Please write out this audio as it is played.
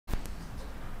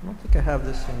I don't think I have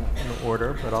this in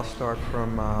order, but I'll start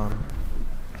from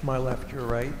my left, your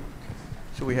right.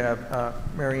 So we have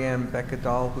Marianne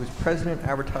Beckadal, who's President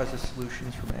Advertiser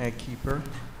Solutions from AdKeeper.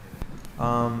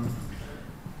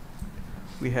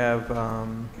 We have,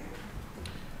 I'll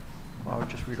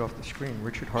just read off the screen,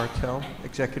 Richard Hartel,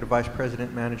 Executive Vice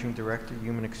President, Managing Director,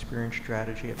 Human Experience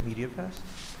Strategy at MediaPost.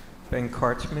 Ben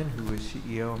Kartzman, who is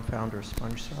CEO and founder of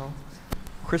SpongeCell.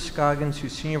 Chris Scoggins,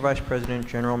 who's Senior Vice President,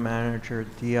 General Manager,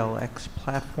 DLX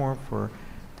Platform for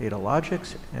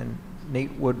Datalogics, and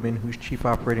Nate Woodman, who's Chief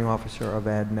Operating Officer of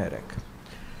AdMedic.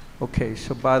 Okay,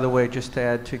 so by the way, just to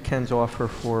add to Ken's offer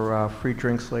for free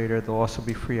drinks later, there'll also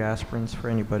be free aspirins for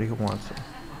anybody who wants them.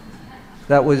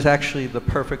 That was actually the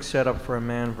perfect setup for a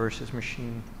man versus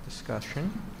machine discussion.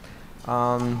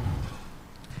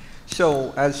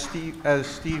 So as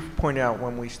Steve pointed out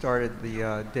when we started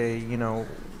the day, you know,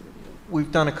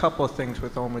 we've done a couple of things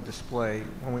with OMMA Display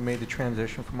when we made the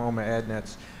transition from OMMA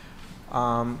AdNets.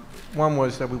 One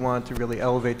was that we wanted to really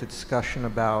elevate the discussion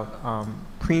about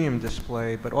premium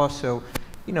display, but also,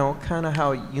 you know, kind of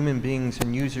how human beings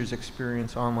and users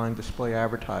experience online display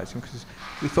advertising, because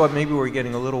we thought maybe we were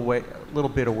getting a little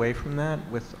bit away from that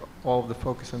with all of the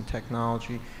focus on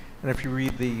technology. And if you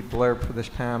read the blurb for this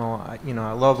panel, you know,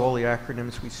 I love all the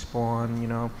acronyms we spawn, you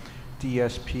know,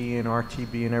 DSP and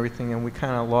RTB and everything, and we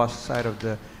kind of lost sight of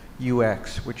the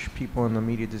UX, which people in the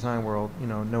media design world, you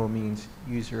know means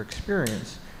user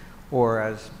experience, or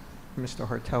as Mr.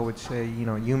 Hartel would say, you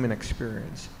know, human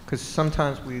experience. Because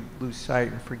sometimes we lose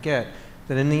sight and forget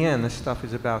that in the end, this stuff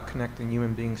is about connecting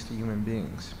human beings to human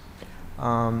beings.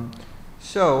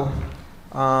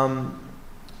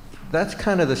 That's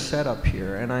kind of the setup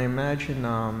here, and I imagine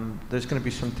there's going to be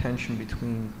some tension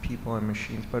between people and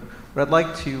machines. But what I'd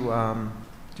like to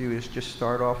do is just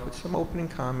start off with some opening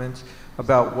comments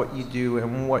about what you do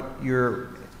and what your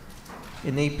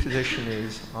innate position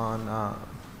is on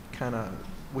kind of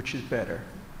which is better,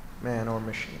 man or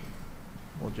machine.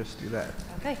 We'll just do that.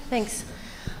 Okay, thanks.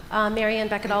 Marianne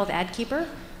Beckadal with AdKeeper.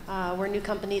 We're a new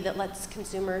company that lets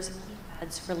consumers keep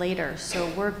ads for later. So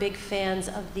we're big fans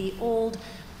of the old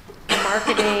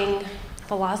marketing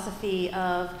philosophy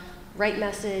of right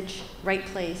message, right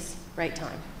place, right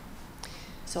time.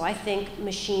 So I think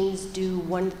machines do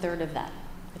 1/3 of that.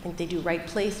 I think they do right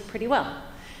place pretty well.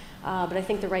 But I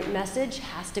think the right message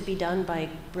has to be done by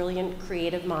brilliant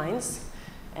creative minds.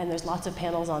 And there's lots of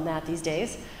panels on that these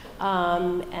days.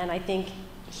 And I think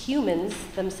humans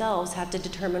themselves have to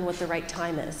determine what the right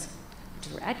time is, which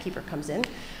is where AdKeeper comes in.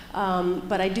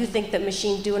 But I do think that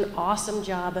machines do an awesome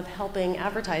job of helping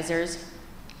advertisers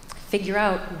figure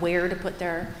out where to put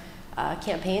their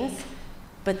campaigns,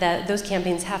 but that those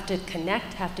campaigns have to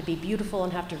connect, have to be beautiful,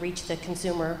 and have to reach the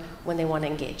consumer when they want to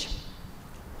engage.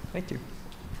 Thank you.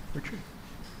 Richard?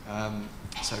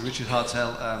 So Richard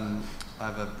Hartel, I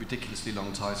have a ridiculously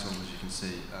long title, as you can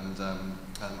see, and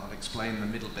I'll explain the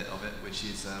middle bit of it, which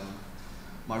is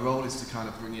my role is to kind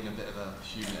of bring in a bit of a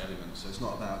human element. So it's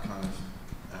not about kind of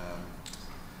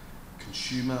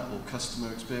consumer or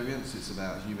customer experience, it's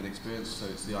about human experience. So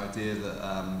it's the idea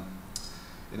that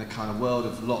in a kind of world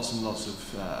of lots and lots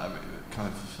of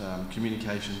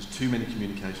communications, too many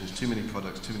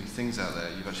products, too many things out there,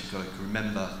 you've actually got to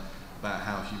remember about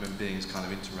how human beings kind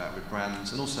of interact with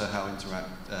brands, and also how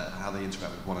they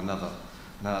interact with one another.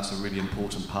 Now that's a really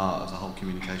important part of the whole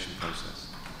communication process.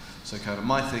 So kind of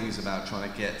my thing is about trying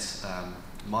to get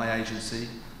my agency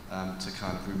to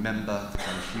kind of remember the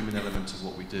kind of human element of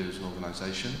what we do as an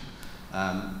organisation,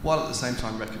 while at the same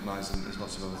time recognising there's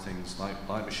lots of other things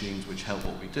like machines which help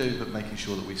what we do, but making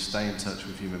sure that we stay in touch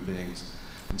with human beings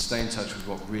and stay in touch with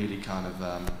what really kind of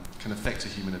can affect a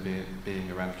human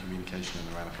being around communication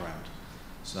and around a brand.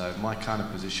 So my kind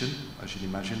of position, as you'd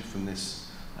imagine from this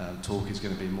talk, is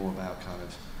going to be more about kind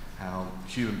of how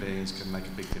human beings can make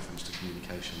a big difference to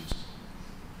communications.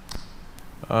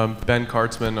 Ben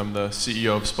Kartzman, I'm the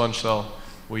CEO of SpongeCell.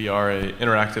 We are an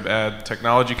interactive ad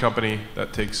technology company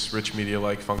that takes rich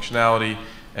media-like functionality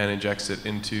and injects it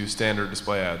into standard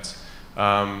display ads.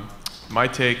 My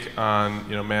take on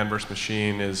man versus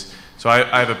machine is, so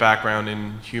I have a background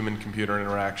in human-computer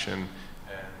interaction,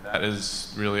 and that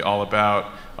is really all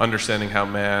about understanding how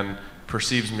man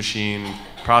perceives machine,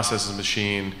 processes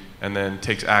machine, and then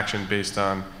takes action based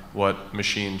on what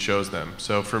machine shows them.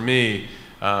 So for me,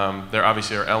 there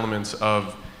obviously are elements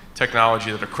of technology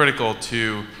that are critical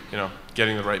to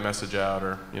getting the right message out,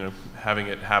 or having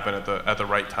it happen at the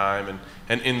right time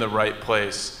and in the right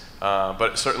place.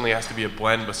 But it certainly has to be a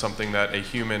blend with something that a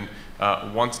human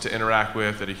wants to interact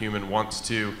with, that a human wants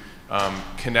to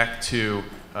connect to.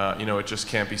 It just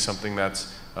can't be something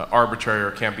that's arbitrary,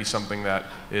 or can't be something that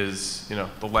is,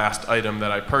 the last item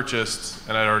that I purchased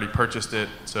and I'd already purchased it.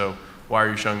 So why are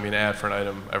you showing me an ad for an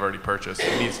item I've already purchased?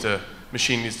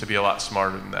 Machine needs to be a lot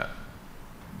smarter than that.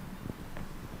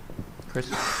 Chris?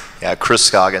 Yeah, Chris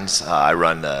Scoggins. I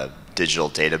run the digital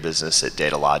data business at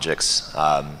Datalogix.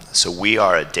 So we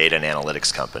are a data and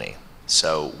analytics company.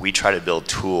 So we try to build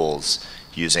tools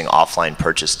using offline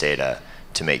purchase data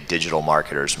to make digital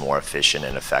marketers more efficient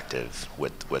and effective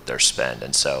with their spend.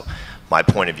 And so my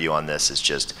point of view on this is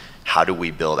just, how do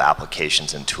we build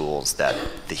applications and tools that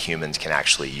the humans can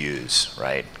actually use,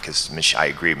 right? Because I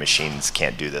agree machines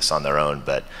can't do this on their own,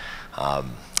 but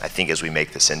I think as we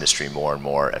make this industry more and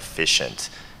more efficient,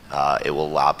 it will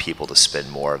allow people to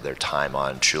spend more of their time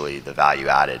on truly the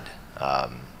value-added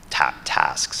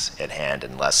tasks at hand,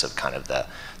 and less of kind of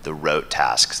the rote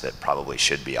tasks that probably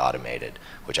should be automated,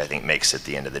 which I think makes, at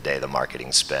the end of the day, the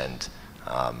marketing spend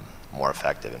more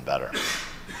effective and better.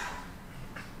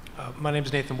 My name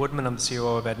is Nathan Woodman. I'm the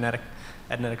CEO of Adnetic.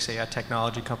 Adnetic's a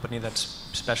technology company that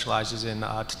specializes in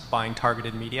buying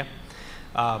targeted media.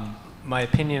 My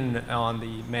opinion on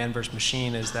the man versus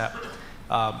machine is that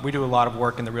we do a lot of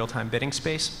work in the real-time bidding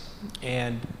space,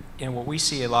 and what we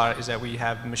see a lot is that we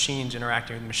have machines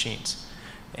interacting with machines.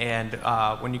 And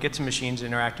when you get to machines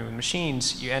interacting with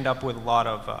machines, you end up with a lot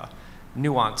of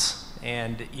nuance,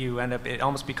 and it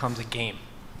almost becomes a game.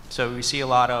 So we see a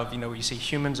lot of, you see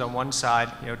humans on one side,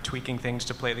 tweaking things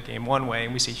to play the game one way,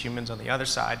 and we see humans on the other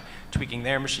side tweaking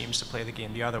their machines to play the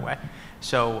game the other way.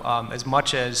 So as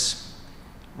much as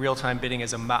real-time bidding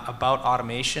is about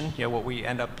automation, what we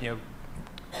end up,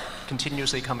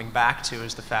 continuously coming back to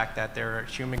is the fact that there are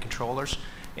human controllers,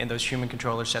 and those human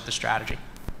controllers set the strategy.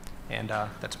 And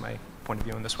that's my point of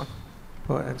view on this one.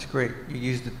 Well, that's great.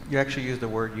 You actually used the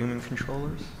word human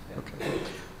controllers. Okay.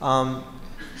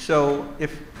 So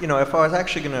if I was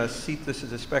actually going to seat this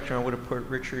as a spectrum, I would have put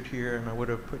Richard here and I would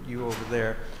have put you over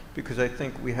there, because I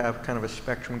think we have kind of a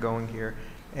spectrum going here.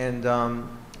 And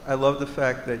I love the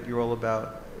fact that you're all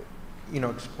about,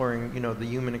 exploring, the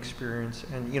human experience.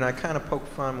 And, I kind of poked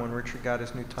fun when Richard got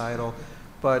his new title,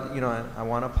 but, I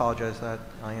want to apologize that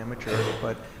I am a jerk,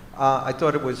 but I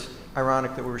thought it was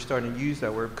ironic that we were starting to use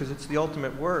that word, because it's the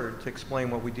ultimate word to explain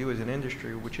what we do as an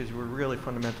industry, which is we're really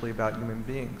fundamentally about human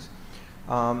beings.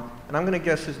 And I'm going to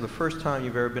guess this is the first time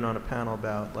you've ever been on a panel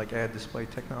about like ad display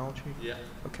technology? Yeah.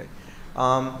 Okay.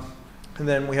 And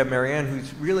then we have Marianne,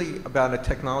 who's really about a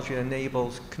technology that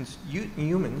enables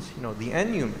humans, the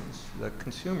end humans, the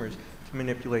consumers, to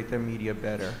manipulate their media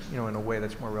better, in a way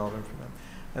that's more relevant for them.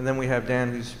 And then we have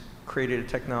Dan, who's created a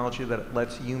technology that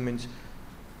lets humans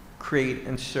create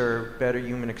and serve better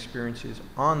human experiences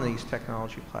on these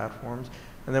technology platforms.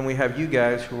 And then we have you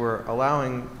guys who are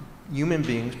allowing human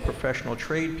beings, professional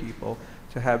trade people,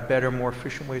 to have better, more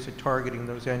efficient ways of targeting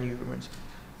those end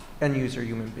user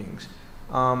human beings.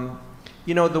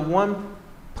 The one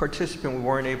participant we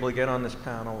weren't able to get on this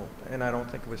panel, and I don't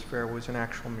think it was fair, was an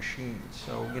actual machine.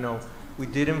 So, we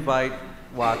did invite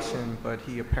Watson, but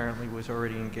he apparently was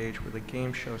already engaged with a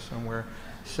game show somewhere.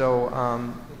 So,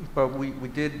 but we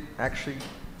did actually,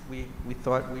 we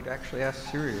thought we'd actually ask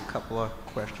Siri a couple of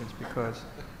questions, because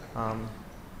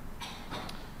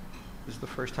this is the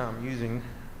first time I'm using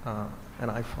an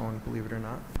iPhone, believe it or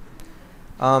not.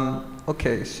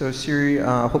 Okay, so Siri,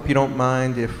 I hope you don't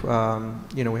mind if we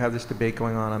have this debate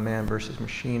going on man versus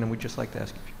machine, and we'd just like to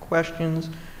ask a few questions.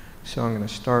 So I'm going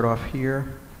to start off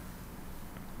here.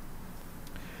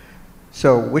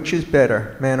 So, which is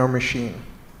better, man or machine?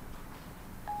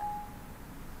 I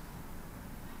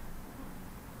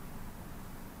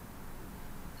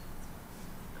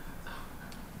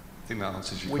think that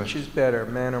answers your Which question. is better,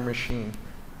 man or machine?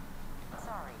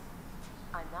 Sorry,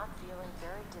 I'm not feeling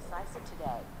very decisive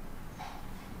today.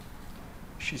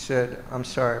 She said, I'm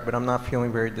sorry, but I'm not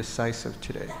feeling very decisive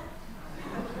today.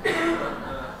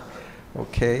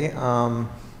 Okay.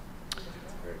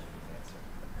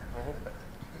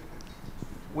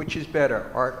 Which is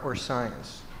better, art or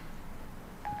science?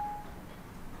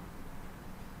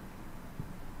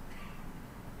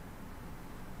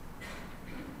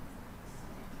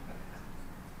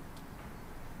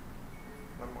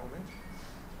 One moment.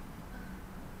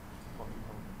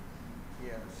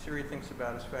 Yeah, Siri thinks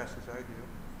about as fast as I do.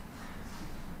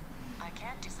 I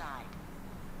can't decide.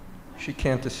 She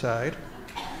can't decide.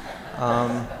 All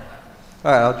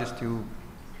right, I'll just do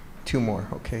two more,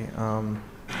 okay.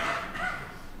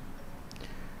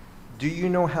 Do you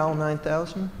know HAL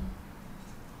 9000?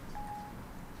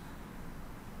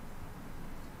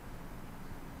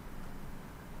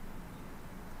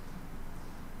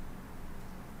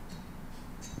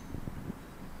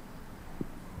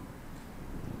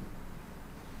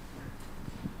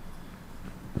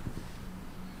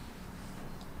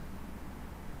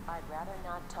 I'd rather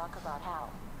not talk about how,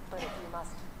 but if you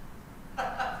must.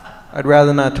 I'd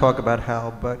rather not talk about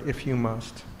how, but if you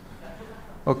must.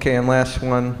 Okay, and last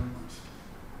one.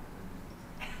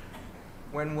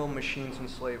 When will machines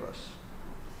enslave us?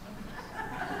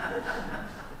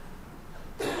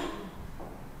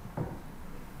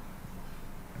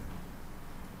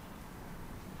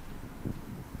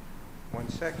 One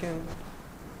second.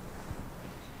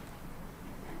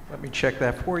 Let me check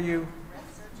that for you.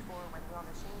 Search for when will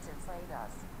machines enslave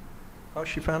us. Oh,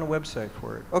 she found a website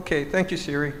for it. Okay, thank you,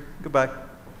 Siri. Goodbye.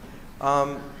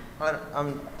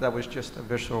 That was just a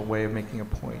visual way of making a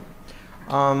point.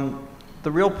 The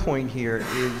real point here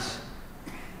is,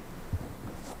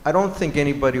 I don't think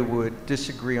anybody would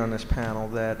disagree on this panel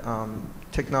that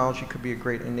technology could be a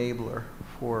great enabler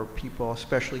for people,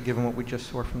 especially given what we just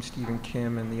saw from Steve and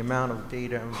Kim and the amount of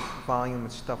data and volume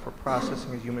and stuff we're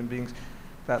processing as human beings.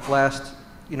 That last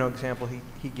example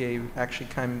he gave actually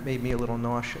kind of made me a little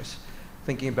nauseous,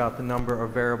 thinking about the number of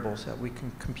variables that we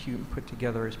can compute and put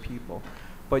together as people.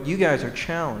 But you guys are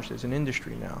challenged as an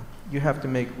industry now. You have to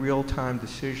make real-time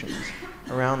decisions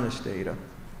around this data.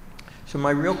 So my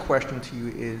real question to you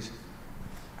is,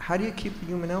 how do you keep the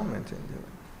human element into it?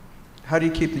 How do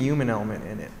you keep the human element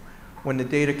in it when the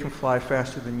data can fly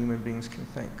faster than human beings can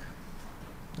think?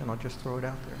 And I'll just throw it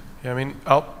out there. Yeah, I mean,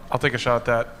 I'll take a shot at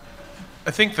that.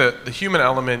 I think that the human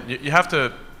element, you have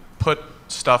to put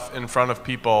stuff in front of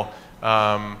people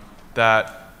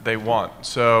that they want.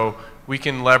 So we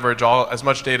can leverage as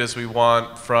much data as we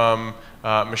want from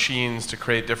machines to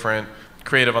create different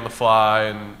creative on the fly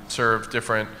and serve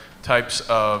different types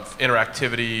of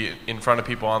interactivity in front of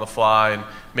people on the fly and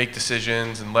make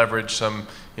decisions and leverage some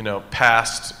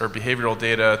past or behavioral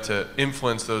data to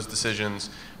influence those decisions.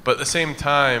 But at the same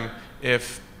time,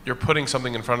 if you're putting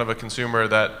something in front of a consumer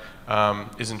that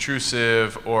is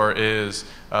intrusive or is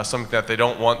something that they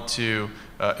don't want to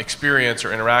experience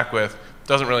or interact with,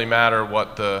 doesn't really matter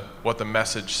what the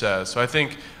message says. So I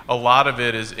think a lot of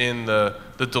it is in the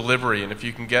delivery, and if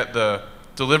you can get the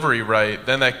delivery right,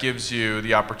 then that gives you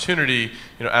the opportunity,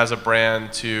 as a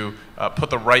brand to put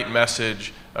the right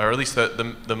message, or at least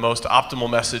the most optimal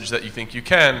message that you think you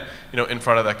can, in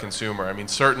front of that consumer. I mean,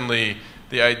 certainly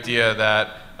the idea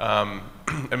that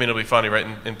I mean, it'll be funny, right?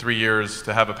 In 3 years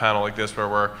to have a panel like this where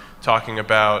we're talking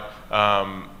about,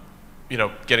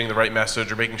 getting the right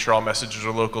message or making sure all messages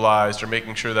are localized or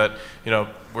making sure that,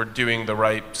 we're doing the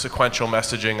right sequential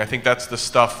messaging. I think that's the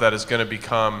stuff that is going to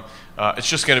become, it's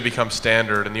just going to become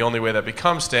standard. And the only way that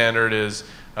becomes standard is,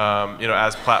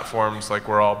 as platforms like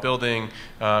we're all building,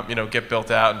 get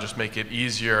built out and just make it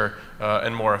easier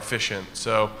and more efficient.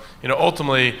 So,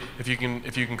 ultimately, if you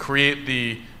can create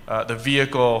the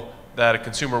vehicle that a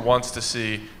consumer wants to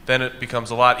see, then it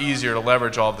becomes a lot easier to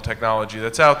leverage all of the technology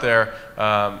that's out there,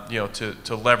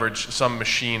 to leverage some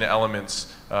machine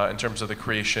elements in terms of the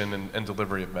creation and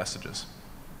delivery of messages.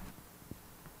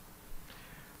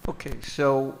 Okay,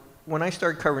 so when I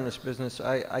started covering this business,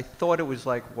 I thought it was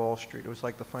like Wall Street. It was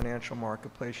like the financial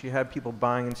marketplace. You had people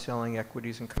buying and selling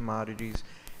equities and commodities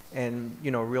and,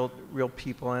 real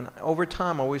people. And over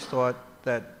time, I always thought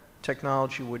that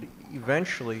technology would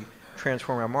eventually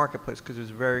transform our marketplace because it was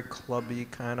a very clubby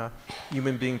kind of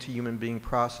human being to human being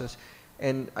process.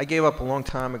 And I gave up a long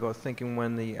time ago thinking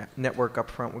when the network up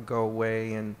front would go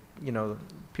away and,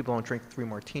 people don't drink 3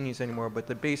 martinis anymore, but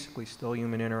they're basically still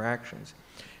human interactions.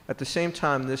 At the same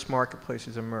time, this marketplace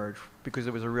has emerged because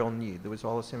there was a real need. There was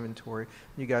all this inventory.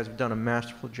 You guys have done a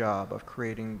masterful job of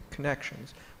creating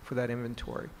connections for that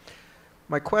inventory.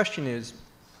 My question is,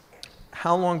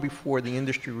 how long before the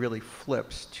industry really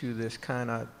flips to this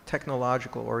kind of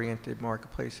technological-oriented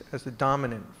marketplace as the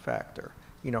dominant factor?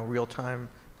 Real-time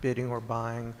bidding or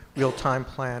buying, real-time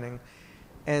planning.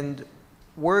 And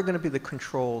where are going to be the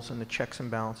controls and the checks and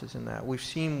balances in that? We've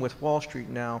seen with Wall Street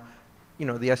now,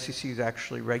 the SEC has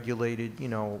actually regulated,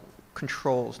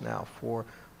 controls now for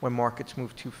when markets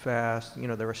move too fast.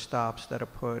 There are stops that are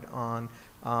put on,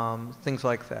 things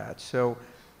like that. So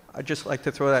I'd just like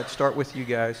to start with you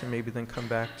guys and maybe then come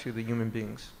back to the human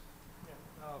beings.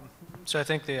 So I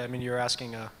think you're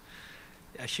asking a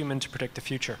human to predict the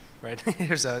future, right?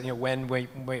 Here's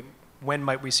when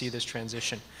might we see this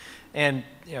transition? And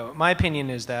my opinion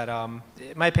is that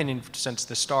since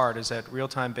the start is that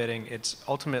real-time bidding, it's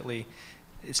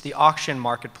the auction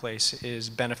marketplace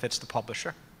benefits the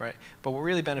publisher, right? But what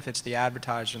really benefits the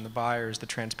advertiser and the buyer is the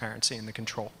transparency and the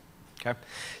control. Okay,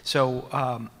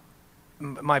 so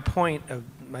my point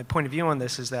of view on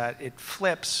this is that it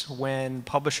flips when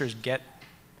publishers get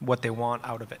what they want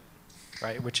out of it,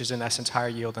 right? Which is in essence higher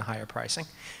yield and higher pricing,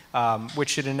 which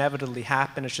should inevitably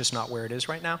happen. It's just not where it is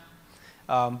right now.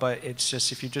 But it's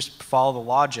just, if you just follow the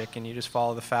logic and you just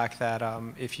follow the fact that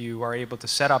if you are able to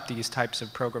set up these types of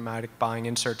programmatic buying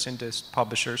inserts into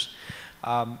publishers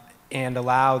and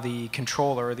allow the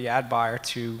controller or the ad buyer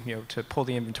to, to pull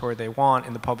the inventory they want,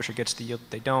 and the publisher gets the yield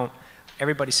that they don't,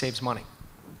 everybody saves money.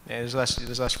 There's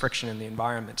less friction in the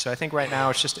environment. So I think right now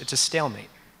it's a stalemate.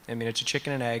 I mean, it's a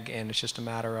chicken and egg, and it's just a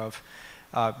matter of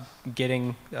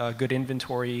getting good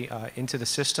inventory into the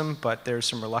system, but there's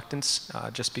some reluctance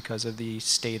just because of the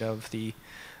state of the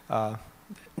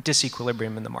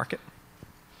disequilibrium in the market.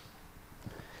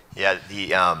 Yeah,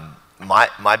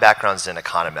 my background's in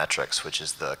econometrics, which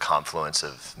is the confluence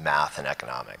of math and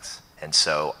economics. And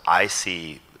so I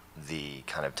see the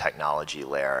kind of technology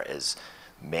layer as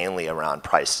mainly around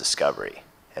price discovery.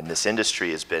 And this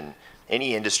industry has been,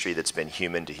 any industry that's been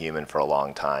human to human for a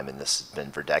long time, and this has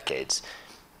been for decades,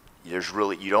 you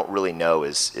don't really know,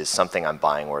 is something I'm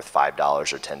buying worth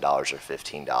 $5 or $10 or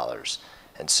 $15?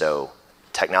 And so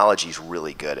technology is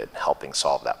really good at helping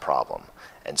solve that problem.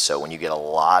 And so when you get a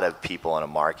lot of people in a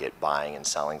market buying and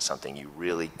selling something, you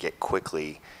really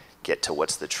quickly get to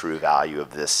what's the true value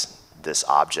of this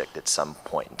object at some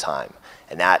point in time.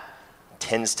 And that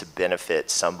tends to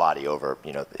benefit somebody over,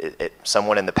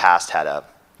 someone in the past had a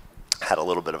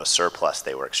little bit of a surplus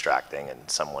they were extracting,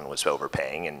 and someone was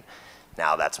overpaying, and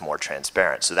now that's more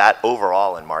transparent. So that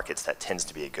overall in markets, that tends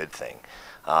to be a good thing.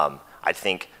 I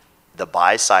think the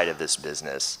buy side of this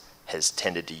business has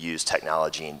tended to use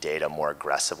technology and data more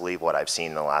aggressively. What I've seen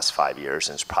in the last 5 years,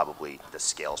 and the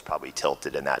scale's probably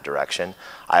tilted in that direction.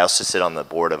 I also sit on the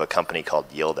board of a company called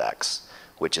YieldX,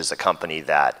 which is a company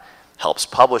that helps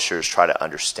publishers try to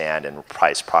understand and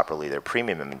price properly their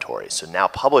premium inventory. So now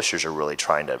publishers are really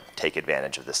trying to take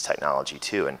advantage of this technology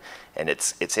too. And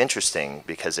it's interesting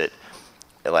because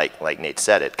like Nate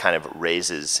said, it kind of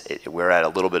raises, we're at a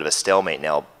little bit of a stalemate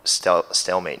now,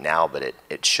 but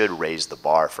it should raise the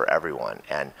bar for everyone.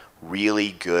 And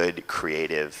really good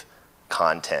creative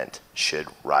content should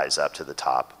rise up to the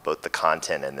top, both the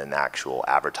content and then the actual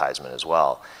advertisement as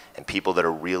well. And people that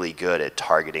are really good at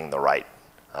targeting the right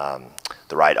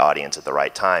audience at the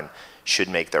right time should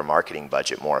make their marketing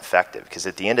budget more effective. Because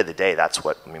at the end of the day, that's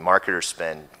what, marketers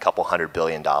spend a couple $100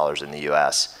 billion in the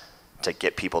US to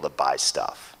get people to buy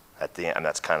stuff. And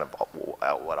that's kind of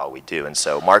what all we do. And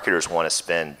so marketers want to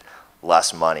spend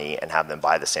less money and have them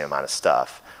buy the same amount of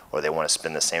stuff, or they want to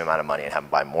spend the same amount of money and have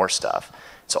them buy more stuff.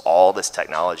 So all this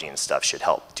technology and stuff should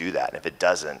help do that. And if it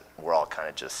doesn't, we're all kind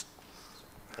of just,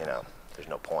 there's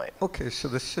no point. Okay, so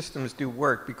the systems do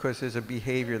work because there's a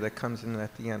behavior that comes in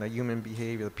at the end, a human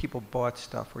behavior. People bought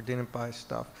stuff or didn't buy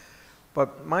stuff.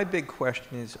 But my big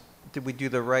question is, did we do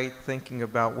the right thinking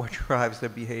about what drives the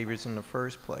behaviors in the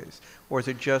first place? Or is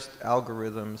it just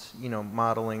algorithms,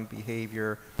 modeling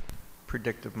behavior,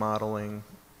 predictive modeling,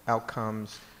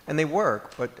 outcomes? And they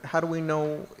work, but how do we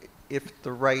know if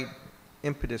the right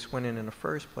impetus went in the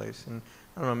first place? And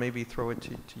I don't know, maybe throw it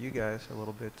to you guys a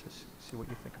little bit to see what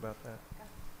you think about that.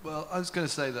 Well, I was going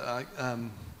to say that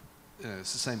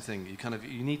it's the same thing.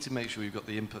 You need to make sure you've got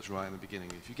the inputs right in the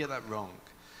beginning. If you get that wrong,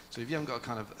 so if you haven't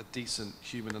got a decent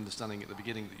human understanding at the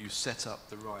beginning that you set up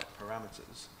the right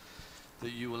parameters,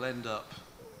 that you will end up,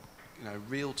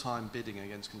 real-time bidding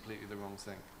against completely the wrong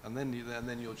thing, and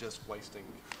then you're just wasting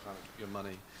your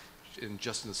money in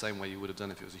just the same way you would have done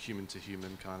if it was a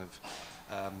human-to-human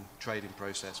trading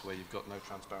process where you've got no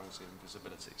transparency and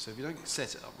visibility. So if you don't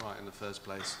set it up right in the first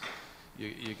place,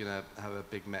 you're going to have a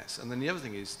big mess. And then the other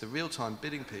thing is the real-time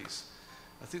bidding piece.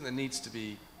 I think there needs to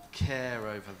be care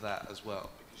over that as well,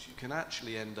 because you can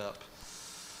actually end up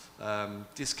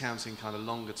discounting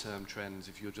longer-term trends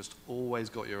if you've just always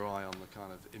got your eye on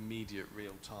the immediate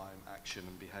real-time action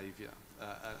and behavior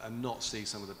and not see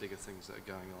some of the bigger things that are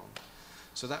going on.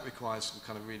 So that requires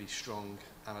some really strong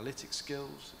analytic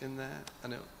skills in there,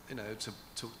 and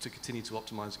to continue to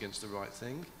optimize against the right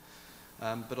thing.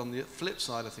 But on the flip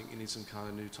side, I think you need some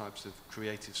new types of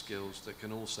creative skills that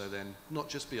can also then not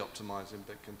just be optimizing,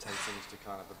 but can take things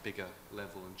to a bigger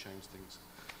level and change things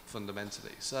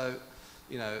fundamentally. So,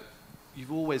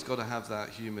 you've always got to have that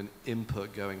human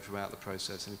input going throughout the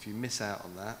process, and if you miss out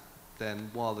on that, then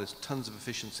while there's tons of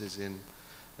efficiencies in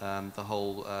the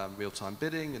whole real-time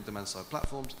bidding and demand-side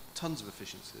platforms, tons of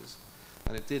efficiencies,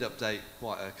 and it did update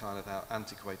quite a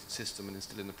antiquated system and is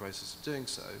still in the process of doing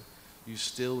so, you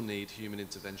still need human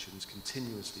interventions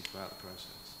continuously throughout the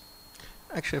process.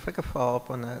 Actually, if I could follow up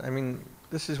on that,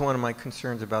 this is one of my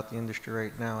concerns about the industry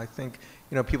right now. I think,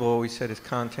 people always said, is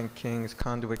content king, is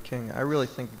conduit king? I really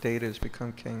think data has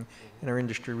become king in our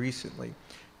industry recently.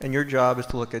 And your job is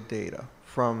to look at data,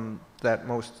 from that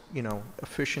most,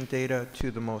 efficient data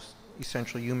to the most,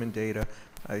 essentially human data.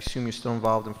 I assume you're still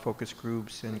involved in focus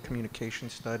groups and communication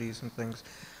studies and things.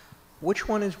 Which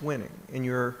one is winning in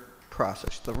your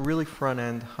process, the really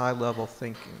front-end, high-level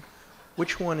thinking?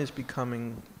 Which one is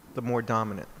becoming the more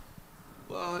dominant?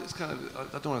 Well, it's kind of,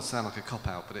 I don't want to sound like a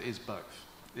cop-out, but it is both.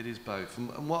 It is both.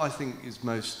 And what I think is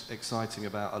most exciting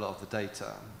about a lot of the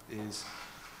data is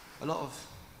a lot of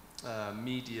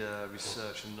media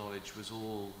research and knowledge was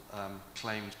all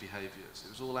claimed behaviors. It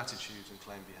was all attitudes and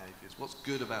claimed behaviors. What's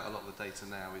good about a lot of the data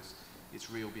now is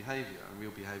it's real behavior, and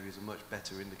real behavior is a much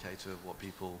better indicator of what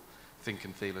people think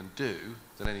and feel and do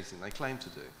than anything they claim to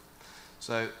do.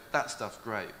 So that stuff's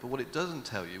great, but what it doesn't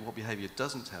tell you, what behavior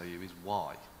doesn't tell you, is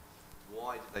why.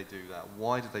 Why did they do that?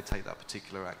 Why did they take that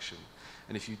particular action?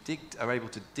 And if you are able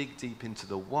to dig deep into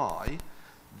the why,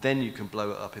 then you can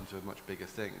blow it up into a much bigger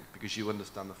thing, because you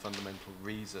understand the fundamental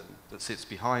reason that sits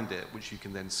behind it, which you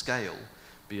can then scale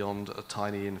beyond a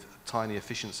tiny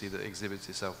efficiency that exhibits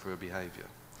itself through a behavior.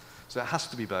 So it has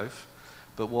to be both.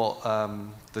 But what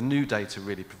the new data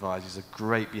really provides is a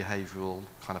great behavioral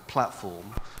kind of platform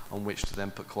on which to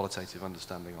then put qualitative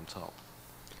understanding on top.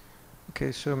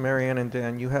 Okay, so Marianne and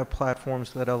Dan, you have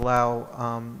platforms that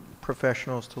allow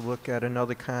professionals to look at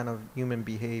another kind of human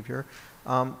behavior.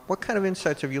 What kind of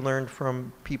insights have you learned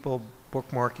from people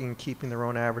bookmarking, keeping their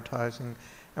own advertising?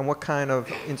 And what kind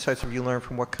of insights have you learned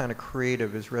from what kind of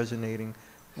creative is resonating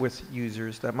with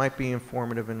users that might be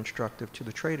informative and instructive to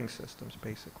the trading systems,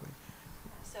 basically?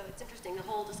 So it's interesting, the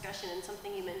whole discussion, and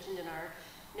something you mentioned in our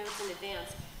notes in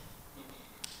advance.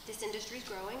 This industry is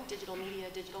growing. Digital media,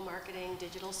 digital marketing,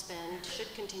 digital spend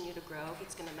should continue to grow if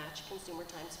it's going to match consumer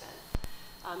time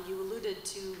spent. You alluded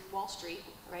to Wall Street,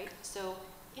 right? So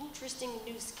interesting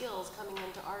new skills coming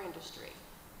into our industry.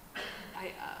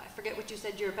 I forget what you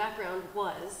said your background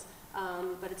was,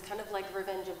 but it's kind of like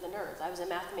Revenge of the Nerds. I was a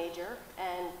math major,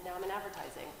 and now I'm in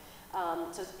advertising.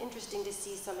 So it's interesting to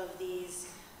see some of these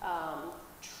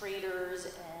traders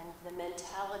and the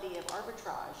mentality of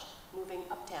arbitrage moving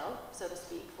uptown, so to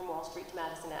speak, from Wall Street to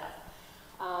Madison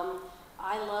Ave.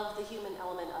 I love the human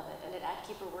element of it, and at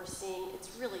AdKeeper we're seeing it's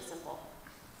really simple.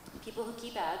 People who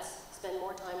keep ads spend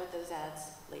more time with those ads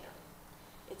later.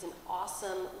 It's an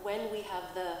awesome, when we have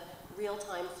the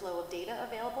real-time flow of data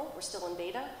available, we're still in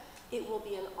beta, it will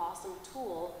be an awesome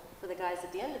tool for the guys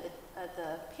at the end of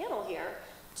the panel here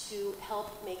to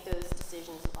help make those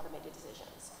decisions, automated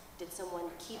decisions. Did someone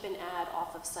keep an ad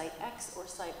off of site X or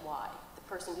site Y? The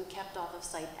person who kept off of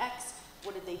site X,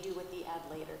 what did they do with the ad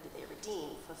later? Did they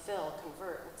redeem, fulfill,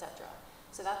 convert, etc.?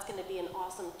 So that's going to be an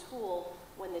awesome tool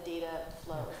when the data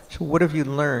flows. So what have you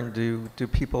learned? Do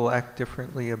people act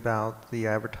differently about the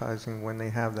advertising when they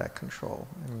have that control?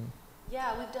 I mean,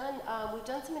 yeah, we've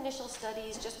done some initial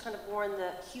studies, just kind of more on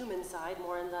the human side,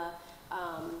 more on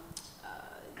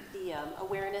the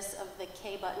awareness of the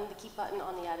K button, the keep button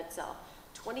on the ad itself.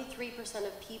 23%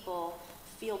 of people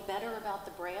feel better about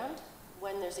the brand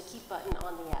when there's a keep button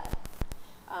on the ad.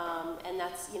 And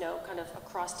that's, kind of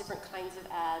across different kinds of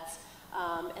ads.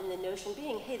 And the notion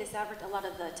being, hey, a lot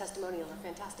of the testimonials are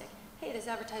fantastic. Hey, this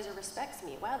advertiser respects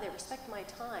me. Wow, they respect my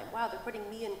time. Wow, they're putting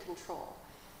me in control.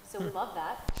 So we love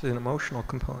that. it's an emotional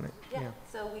component. Yeah.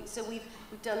 So we've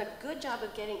done a good job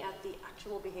of getting at the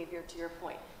actual behavior. To your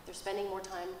point, they're spending more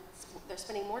time. They're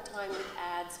spending more time with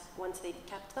ads once they've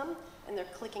kept them, and they're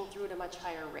clicking through at a much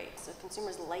higher rate. So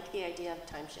consumers like the idea of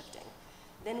time shifting.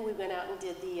 Then we went out and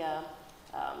did the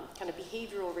kind of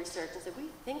behavioral research and said, we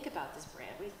think about this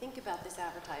brand, we think about this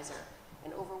advertiser,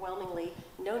 and overwhelmingly,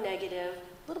 no negative,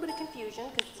 a little bit of confusion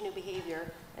because it's new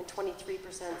behavior, and 23%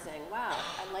 saying, wow,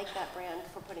 I like that brand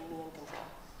for putting me in control.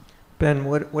 Ben,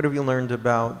 what have you learned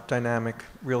about dynamic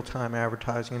real-time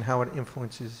advertising and how it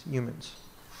influences humans?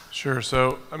 Sure.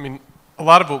 So, I mean, a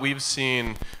lot of what we've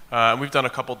seen, we've done a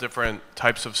couple different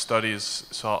types of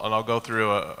studies, and I'll go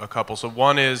through a couple. So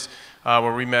one is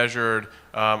where we measured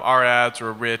our ads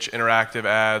were rich, interactive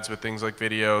ads with things like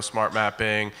video, smart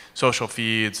mapping, social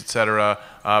feeds, et cetera,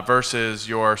 versus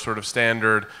your sort of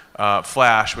standard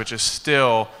flash, which is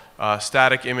still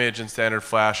static image and standard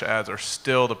flash ads are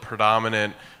still the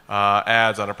predominant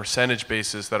ads on a percentage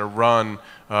basis that are run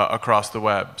across the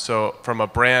web. So from a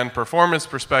brand performance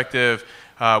perspective,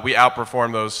 we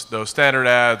outperform those standard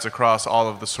ads across all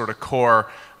of the sort of core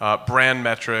brand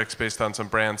metrics based on some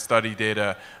brand study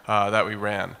data that we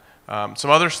ran.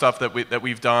 Some other stuff that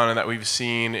we've done and that we've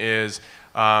seen is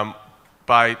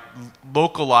by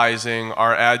localizing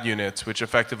our ad units, which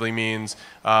effectively means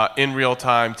in real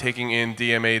time taking in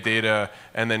DMA data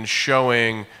and then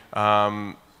showing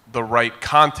the right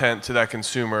content to that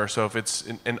consumer. So if it's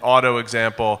an auto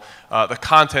example, the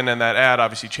content in that ad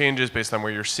obviously changes based on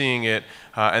where you're seeing it,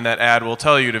 and that ad will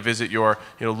tell you to visit your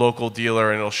local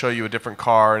dealer, and it'll show you a different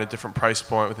car and a different price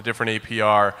point with a different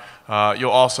APR.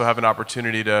 You'll also have an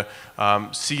opportunity to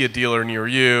see a dealer near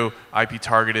you, IP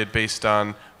targeted based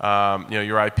on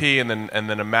your IP, and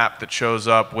then a map that shows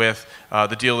up with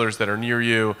the dealers that are near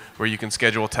you, where you can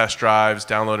schedule test drives,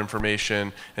 download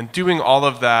information, and doing all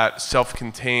of that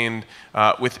self-contained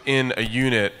within a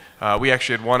unit. We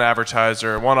actually had one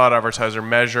auto advertiser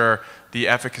measure the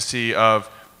efficacy of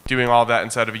doing all of that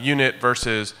inside of a unit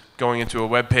versus going into a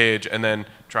web page and then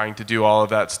trying to do all of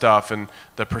that stuff, and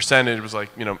the percentage was like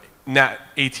net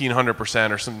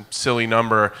 1,800% or some silly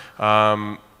number,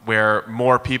 where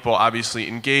more people obviously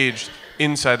engaged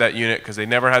inside that unit because they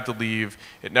never had to leave.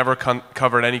 It never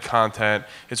covered any content.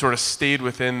 It sort of stayed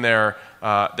within their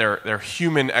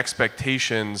human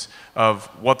expectations of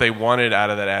what they wanted out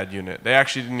of that ad unit. They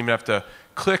actually didn't even have to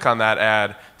click on that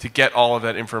ad to get all of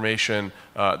that information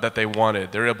that they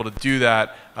wanted. They're able to do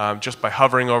that just by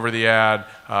hovering over the ad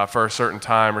for a certain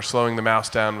time or slowing the mouse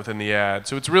down within the ad.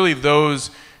 So it's really those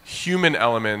human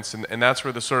elements, and that's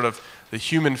where the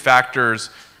human factors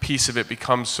piece of it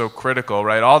becomes so critical,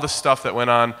 right? All the stuff that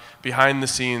went on behind the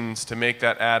scenes to make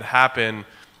that ad happen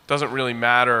doesn't really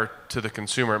matter to the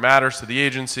consumer. It matters to the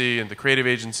agency and the creative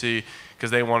agency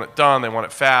because they want it done, they want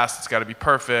it fast, it's got to be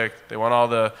perfect, they want all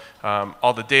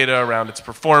the data around its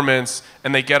performance,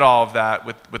 and they get all of that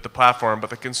with the platform. But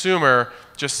the consumer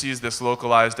just sees this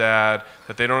localized ad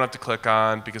that they don't have to click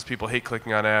on because people hate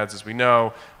clicking on ads, as we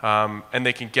know, and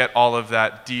they can get all of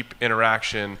that deep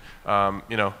interaction,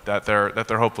 that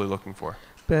they're hopefully looking for.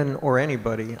 Ben, or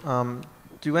anybody,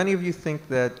 do any of you think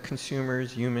that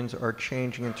consumers, humans, are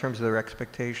changing in terms of their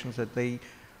expectations, that they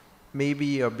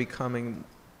maybe are becoming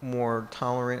more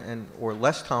tolerant or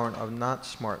less tolerant of not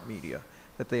smart media,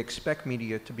 that they expect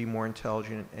media to be more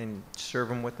intelligent and serve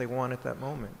them what they want at that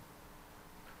moment?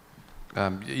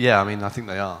 Yeah, I mean, I think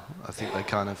they are. I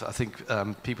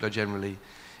think people are generally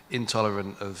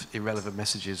intolerant of irrelevant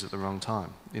messages at the wrong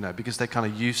time, because they're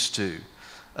kind of used to,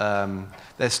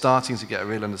 they're starting to get a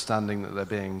real understanding that they're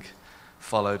being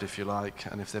followed, if you like,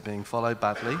 and if they're being followed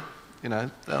badly,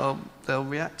 they'll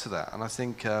react to that. And I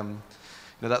think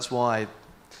that's why,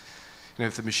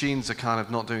 if the machines are kind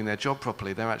of not doing their job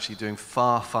properly, they're actually doing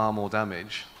far, far more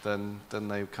damage than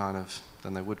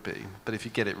they would be. But if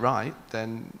you get it right,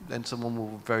 then someone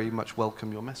will very much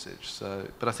welcome your message. So,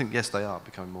 but I think yes, they are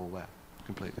becoming more aware,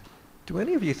 completely. Do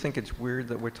any of you think it's weird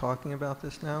that we're talking about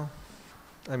this now?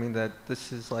 I mean, that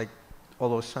this is like all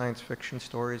those science fiction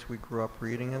stories we grew up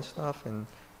reading and stuff, and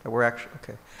that we're actually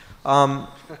okay.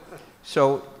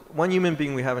 So one human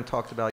being we haven't talked about